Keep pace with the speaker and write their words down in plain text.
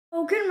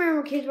Good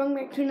morning, kids. Welcome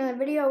back to another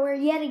video where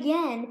yet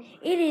again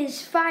it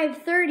is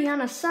 5:30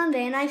 on a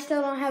Sunday and I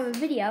still don't have a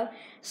video.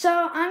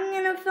 So I'm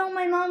gonna film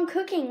my mom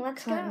cooking.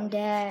 Let's go.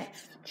 And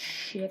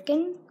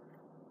chicken.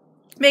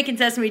 Making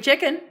sesame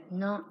chicken.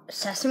 No,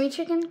 sesame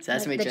chicken.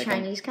 Sesame like the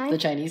chicken. Chinese kind. The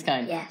Chinese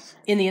kind. Yes.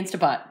 In the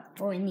Instapot.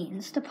 Oh, in the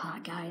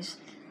Instapot, guys.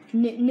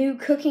 New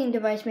cooking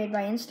device made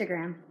by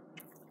Instagram.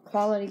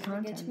 Quality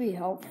content. To be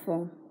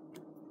helpful.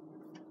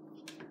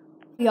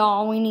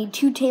 Y'all, we need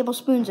 2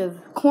 tablespoons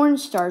of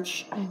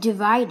cornstarch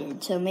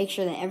divided, so make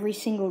sure that every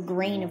single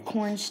grain of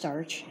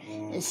cornstarch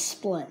is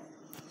split.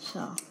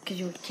 So, because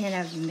you can't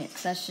have them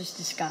mixed. That's just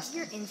disgusting.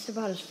 Your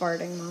Instapot is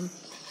farting, Mom.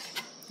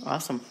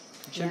 Awesome.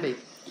 It should be.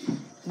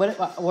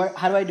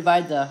 How do I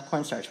divide the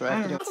cornstarch? What do I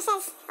have to do? It just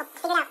says,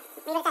 figure it out.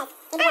 Read what it says.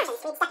 Read the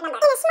directions. Read step number.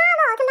 In a small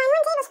bowl, combine 1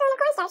 tablespoon of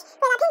cornstarch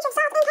with a pinch of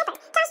salt and pepper.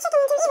 Toss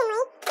chicken into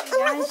evenly.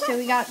 Guys, so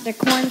we got the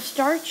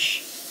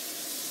cornstarch.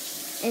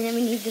 And then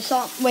we need the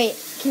salt. Wait,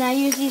 can I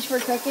use these for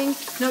cooking?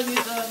 No, use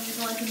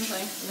the one from the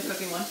thing, the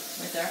cooking one,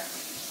 right there.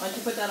 Why don't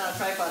you put that on a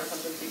tripod or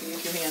something so you can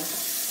use your hand?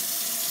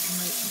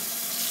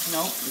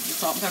 No, the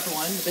salt and pepper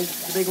one, the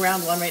big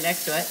round one right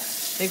next to it.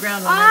 Big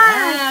round one.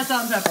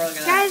 Salt and pepper. Look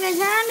at that. Guys, I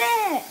found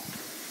it.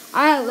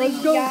 Alright, like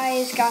you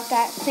guys got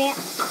that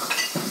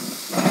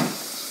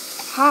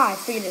I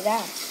figured it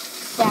out.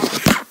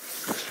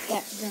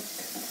 That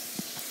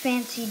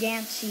fancy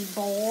dancy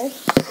bowl.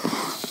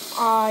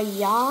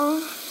 Yeah.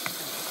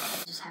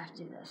 Just have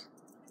to do this.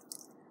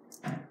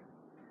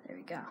 There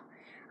we go.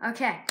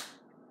 Okay.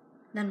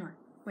 Then what?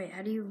 Wait,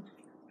 how do you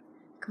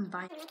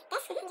combine? This,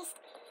 you can just...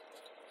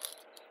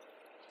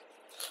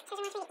 So I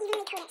want to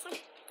evenly coat it, so... I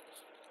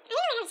don't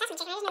know how to have sesame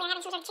chicken, I just know they're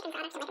having some sort of chicken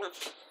product, so I'm making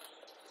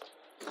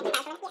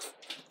that. Yes.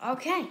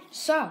 Okay,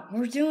 so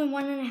we're doing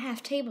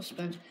 1.5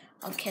 tablespoons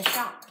of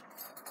ketchup.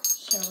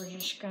 So we're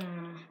just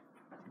gonna...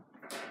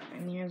 I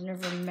mean, I've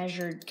never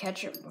measured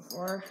ketchup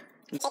before.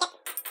 Shake it.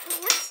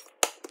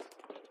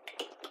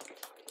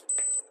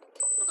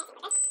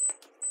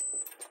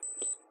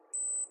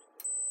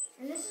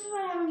 And this is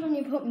what happens when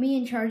you put me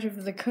in charge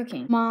of the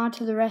cooking. Ma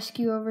to the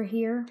rescue over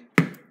here.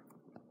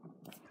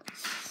 Let's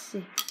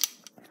see.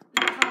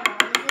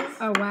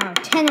 Oh wow,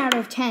 10 out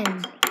of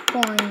 10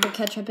 pouring the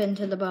ketchup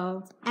into the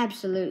bowl.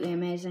 Absolutely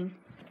amazing.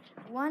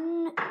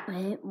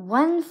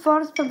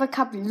 1/4 of a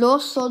cup low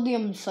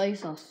sodium soy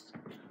sauce.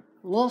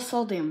 Low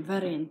sodium,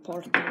 very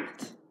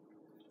important.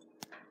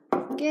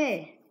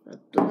 Okay,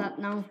 let's do that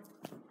now.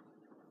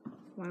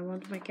 Why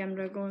won't my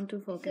camera go into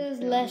focus? This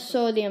is less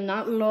sodium,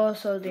 not low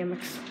sodium.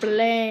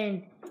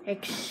 Explain.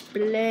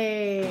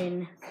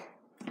 Explain.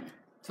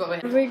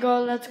 Here we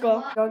go, let's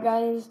go. Go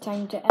guys,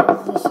 time to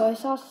add the soy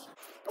sauce.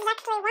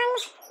 Exactly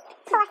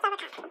 1/4 of a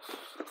cup.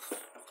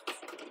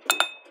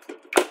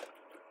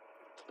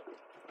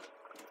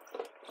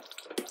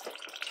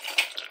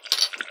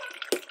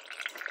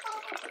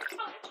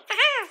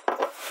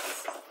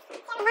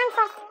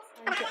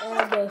 Time to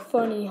add the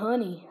funny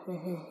honey.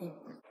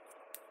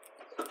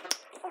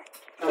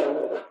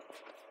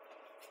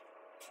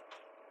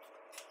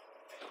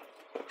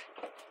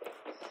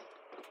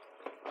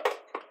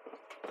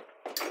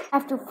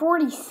 After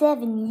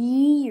 47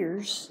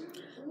 years,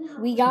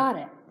 we got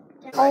it.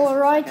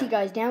 Alright, you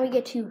guys, now we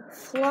get to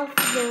fluff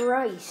the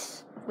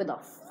rice with a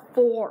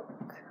fork.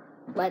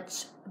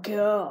 Let's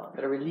go.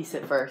 Gotta release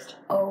it first.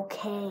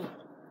 Okay,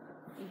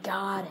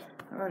 got it.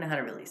 I don't know how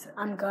to release it.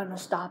 I'm gonna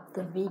stop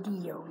the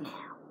video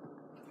now.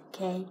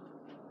 Okay,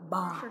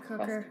 bye. Pressure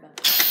cooker.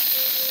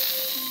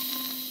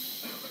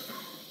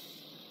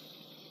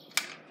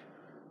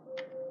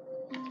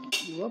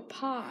 You a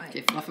pie.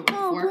 Okay, fluff it with a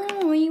fork.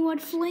 Oh boy,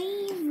 what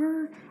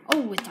flavor?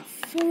 Oh, with a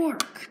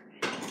fork.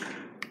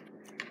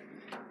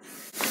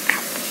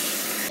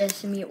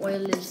 Sesame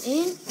oil is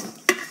in.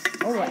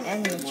 Oh,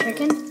 and the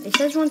chicken. It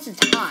says once it's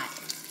hot.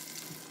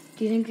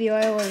 Do you think the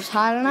oil is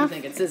hot enough? I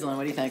think it's sizzling.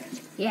 What do you think?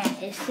 Yeah,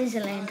 it's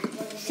sizzling.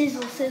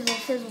 Sizzle, sizzle,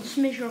 sizzle,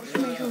 smizzle,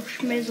 smizzle,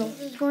 schmizzle.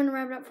 This is going to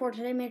wrap it up for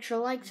today. Make sure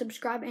to like,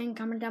 subscribe, and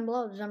comment down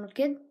below. This is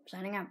Kid,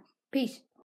 signing out. Peace.